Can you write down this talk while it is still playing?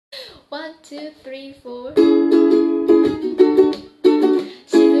1, 2, 3, 4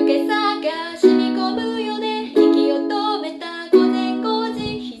静けさが染み込むようで息を止めた午前5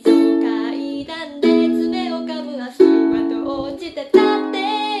時非常階段で爪を噛む明日はどっちだだって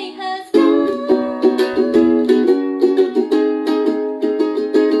はず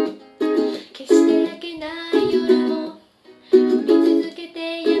決して明けない夜も降り続けて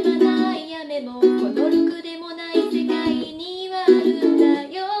やまない雨もこのろくでもない世界にはあるんだ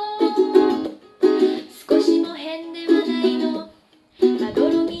よ少しも変ではないのまど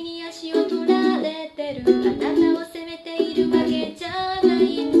ろみに足を取られてるあなたを責めているわけじゃな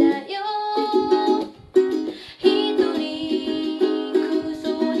いんだよ一人空想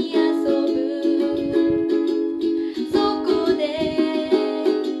に遊ぶそこで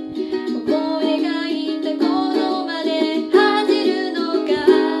思い描いたことまで恥じるのか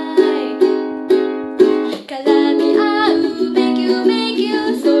い絡み合うめきゅめきゅ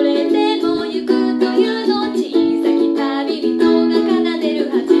それでも行くというの小さき旅人が奏でる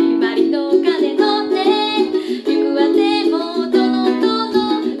始まりの鐘の音行くあてもどのどの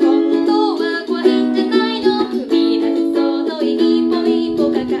本当は怖いんじゃないの踏み出すその一歩一歩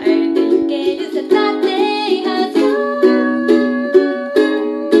抱えてゆけるさだってはず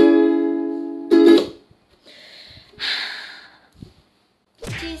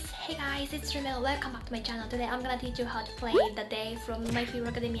Hey guys, it's Rin'Melo. Welcome back to my channel. Today I'm gonna teach you how to play the day from My Hero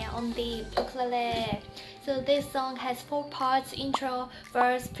Academia on the ukulele. So this song has 4 parts: intro,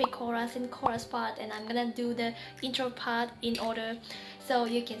 verse, pre-chorus, and chorus part. And I'm gonna do the intro part in order, so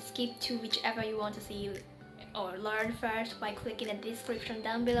you can skip to whichever you want to see or learn first by clicking the description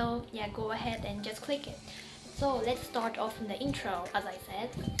down below. Yeah, go ahead and just click it. So let's start off from the intro, as I said.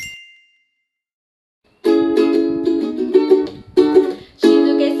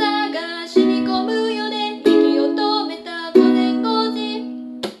 Shizukesa ga shimikomu yo de iki o tometa gozen gozi.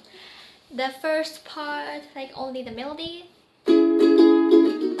 The first part, like only the melody,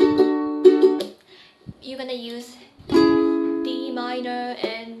 you're gonna use D minor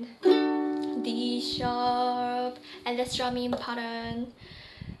and D sharp and the strumming pattern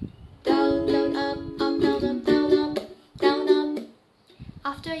down down up up down up down up down up.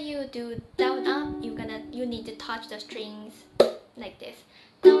 After you do down up, you need to touch the strings like this.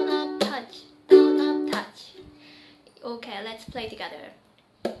 Down up touch, down up touch. Okay, let's play together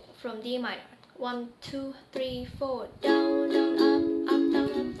from D minor. 1, 2, 3, 4. Down down up up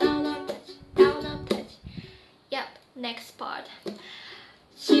down up down up touch, down up touch. Yep, next part.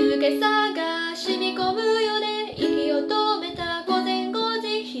 静けさが染み込むようで息を止めた午前5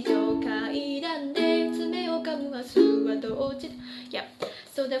時非常階段で爪を噛む明日はどっちだ Yep,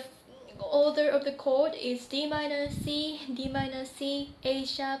 so the order of the chord is D minor, C, D minor, C, A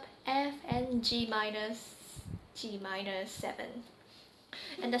sharp, F, and G minor 7.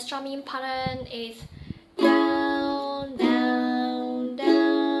 And the strumming pattern is down, down,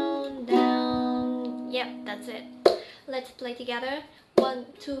 down, down. Yep, that's it. Let's play together. 1,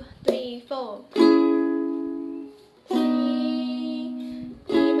 2, 3, 4. C,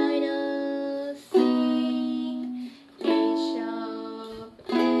 D minor, C, A sharp,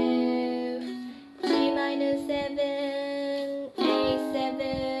 F, G minor 7,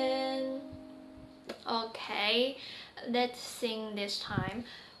 A7. Okay, let's sing this time.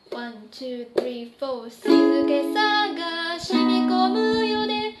 1, 2, 3, 4. 静けさが染み込むよう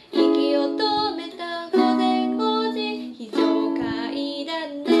で息を止めた午前5時非常階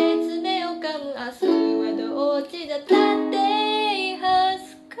段で爪を噛む明日はどっちだだって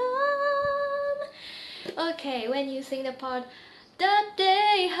has come. Okay, when you sing the part that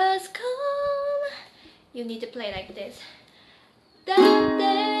day has come, you need to play like this. That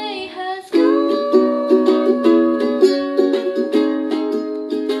day has come.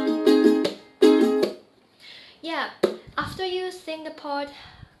 Yeah, after you sing the part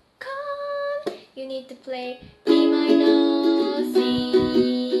come, you need to play D minor, C,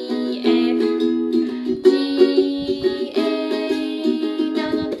 F, G, A,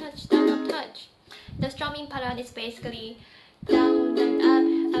 down up touch. The strumming pattern is basically down, down,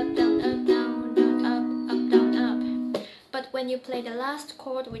 up, down, up, down, down, up, down, up. But when you play the last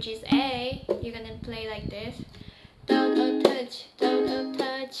chord, which is A, you're gonna play like this. Down, up,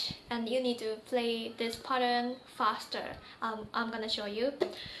 touch, and you need to play this pattern faster. I'm gonna show you.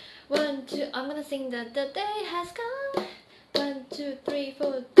 1, 2, I'm gonna sing the day has come. 1, 2, 3,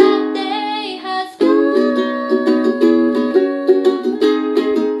 4. The day has come.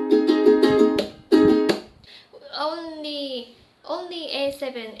 Only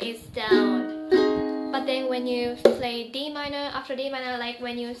A7 is down. But then when you play D minor, after D minor, like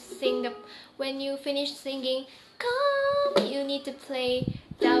when you finish singing come, you need to play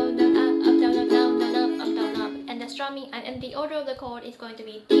down, down, up, and the order of the chord is going to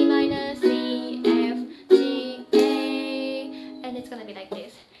be D minor, C, F, G, A, and it's gonna be like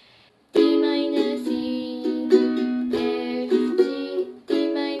this. D minor, C, F, G,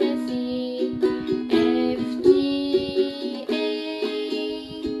 D minor, C, F, G, A,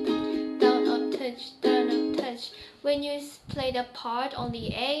 down up touch, down up touch. When you play the part on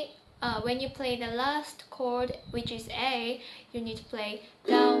the A, when you play the last chord, which is A, you need to play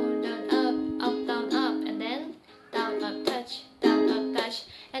down, down, up, down, up, and then down, up, touch,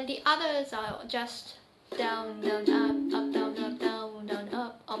 and the others are just down, down, up, down, up, down,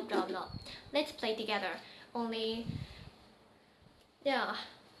 down, up, down, up. Let's play together.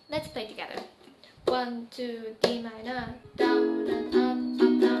 Let's play together. 1, 2, D minor, down and up,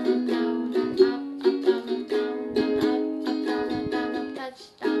 down and down and up, down and down and up, down and down and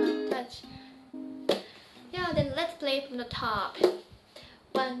touch, down and touch. Yeah, then let's play from the top.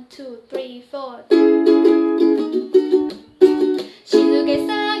 1, 2, 3, 4. 静け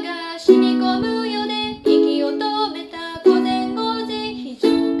さがしみ込むようで息を止めた午前5時非常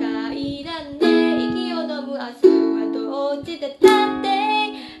階段で息を飲む明日はどっちだだって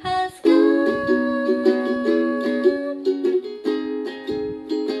恥ずか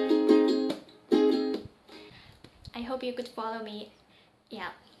I hope you could follow me. Yeah.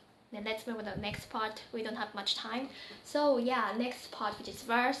 Then let's move on to the next part. We don't have much time. So yeah, next part which is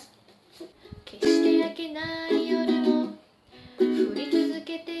verse. 決して明けない夜も降り続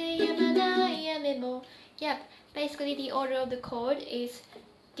けてやまない雨も Yep, basically the order of the chord is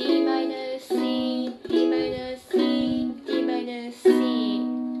D minor, C, D minor, C, D minor, C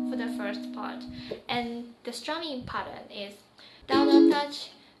for the first part. And the strumming pattern is down up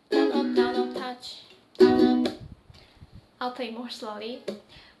touch, down up, down up touch, down up. I'll play more slowly.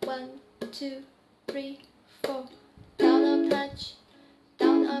 1, 2, 3, 4. Down up touch,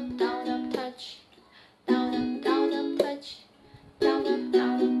 down up, down up touch, down up, down up touch, down up,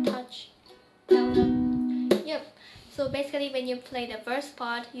 down up touch, down up. Yep. So basically when you play the verse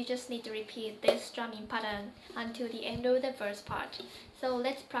part, you just need to repeat this strumming pattern until the end of the verse part. So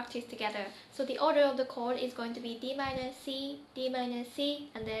let's practice together. So the order of the chord is going to be D minor, C, D minor, C,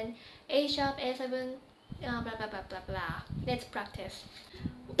 and then A sharp, A7, blah blah blah blah blah. Let's practice.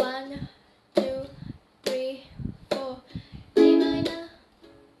 1, 2, 3, 4. D minor,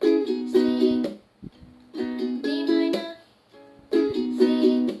 C, D minor,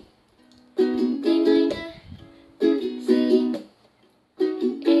 C, D minor, C,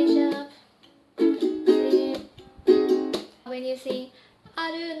 A sharp, C. When you sing あ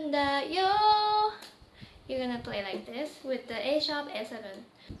るんだよ you're gonna play like this with the A sharp, A7.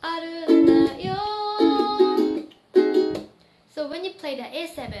 あるんだよ So when you play the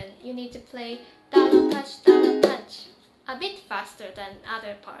A7, you need to play down up touch, a bit faster than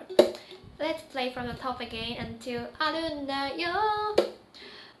other part. Let's play from the top again until あるんだよ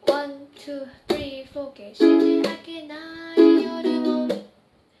 1, 2, 3, 4. 決して明けない夜も降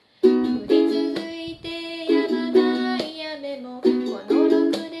り続いてやまない雨もこのろ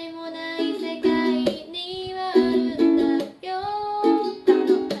くでもない世界にはあるんだよ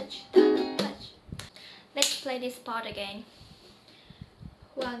Down up touch, down up touch. Let's play this part again.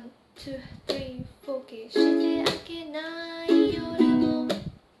 1, 2, 3, 4. 決して明けない夜も降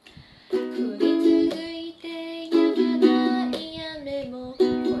り続いてやまない雨もこの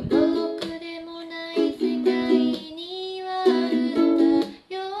ろくでもない世界にはあるんだ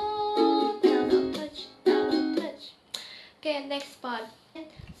よ Down up touch, down up touch. Okay, next part.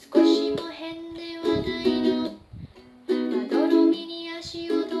 少しも変ではないのまどろみに足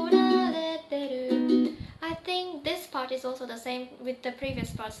を取られてるI think this part is also the same with the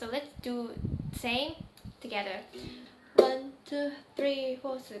previous part, so let's do same together. 1, 2, 3,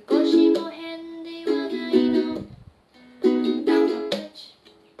 4. 少しも変ではないの Down up touch,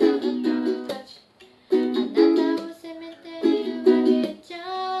 down up, down up touch. あなたを責めてるわけじゃ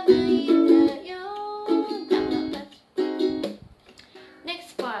ないんだよ Down up touch.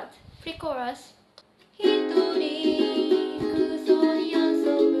 Next part, pre-chorus. 一人クソに遊ぶ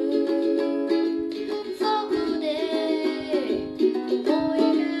そこで思い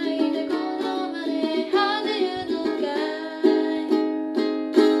描いた言葉で外れるのかい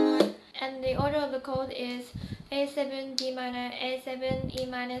And the order of the chord is A7, D minor, A7, E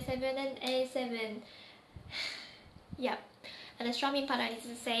minor 7, and A7. Yep. And the strumming pattern is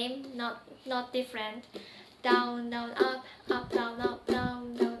the same, not different. Down, down, up, down, up,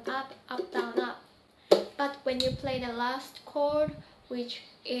 down, down, up, down, up. But when you play the last chord, which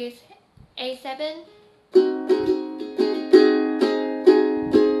is A7,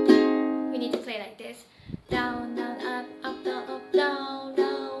 you need to play like this. Down, down, up, down, up, down,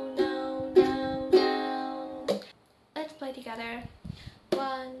 down, down, down, down. Let's together.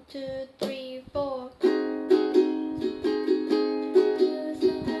 1, 2, 3, 4.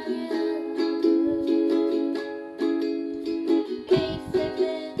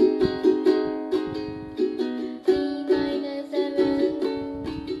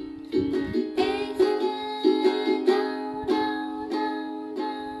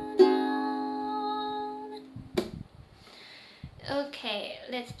 Okay,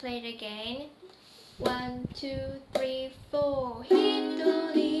 let's play it again. 1, 2, 3, 4. 一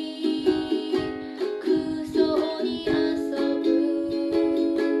人空想に遊ぶ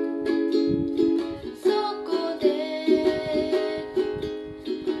そこで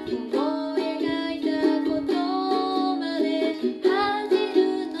思い描いたことまで恥じる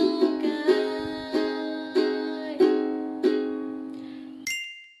のかい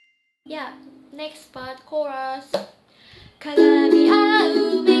Yeah, next part, chorus. 絡み合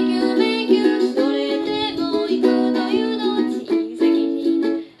うめきゅめきゅそれでも行くというの小さき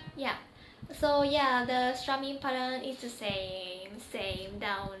Yeah, so yeah, the strumming pattern is the same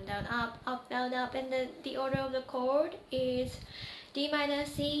down, down, up, down, up, and the order of the chord is D minor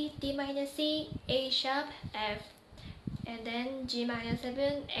C, D minor C, A sharp, F, and then G minor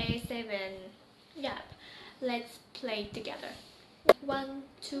 7, A7. Yeah, let's play together. 1,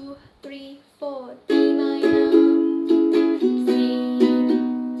 2, 3, 4, D minor.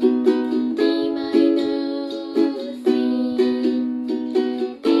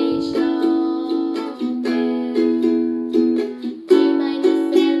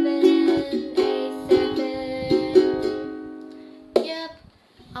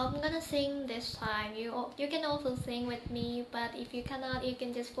 Sing this time. You can also sing with me, but if you cannot, you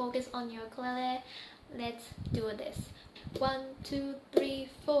can just focus on your ukulele. Let's do this. 1, 2, 3,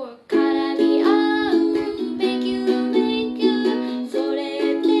 4. 絡み合うめきゅめきゅそ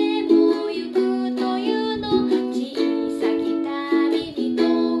れでも行くというの小さき旅人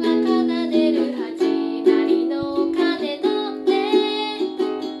が奏でる始まりの鐘の音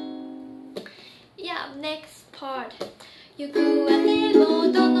Yeah, next part. 行くわで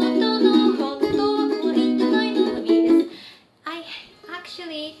もどの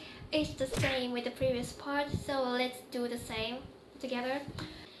Actually, it's the same with the previous part, so let's do the same together.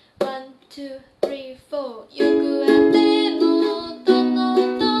 1, 2, 3, 4. 行くわでもどの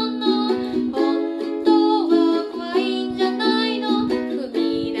どの本当は怖いんじゃないの踏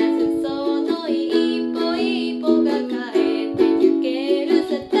み出すその一歩一歩が変えてゆける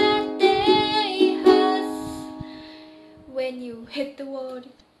さだって When you hit the wall,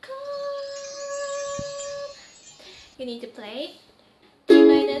 you need to play D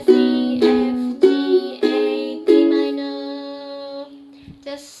minor C, F, G, A, D minor.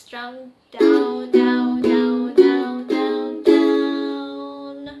 Just strum down, down, down, down, down,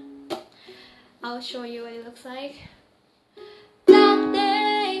 down. I'll show you what it looks like. That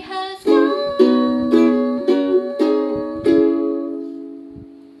day has come.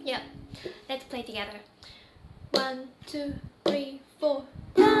 Yep, let's play together. 1, 2, 3, 4.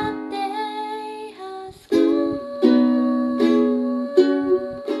 That day has come.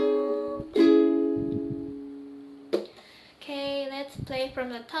 Play from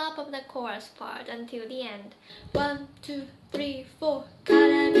the top of the chorus part until the end. 1, 2, 3, 4.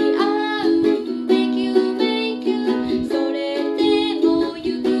 絡み合うめきゅめきゅそれでも行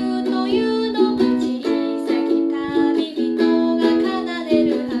くというの小さき旅人が奏でる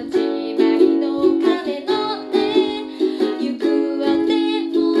始まりの鐘の音行くわで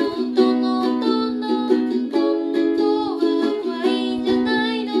もどのどの本当は怖いんじゃな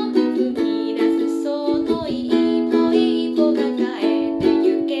いの踏み出すその一歩一歩が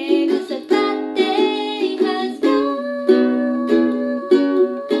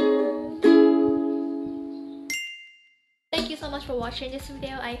Thank you so much for watching this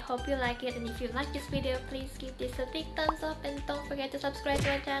video. I hope you like it, and if you like this video, please give this a big thumbs up and don't forget to subscribe to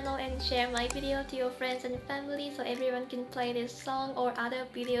my channel and share my video to your friends and family so everyone can play this song or other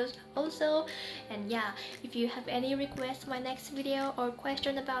videos also. And yeah, if you have any requests for my next video or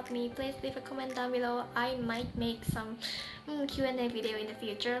question about me, please leave a comment down below. I might make some Q&A video in the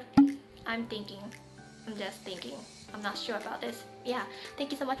future. I'm just thinking. I'm not sure about this. Yeah,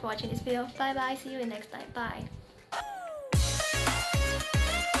 thank you so much for watching this video. Bye bye, see you in next time. Bye.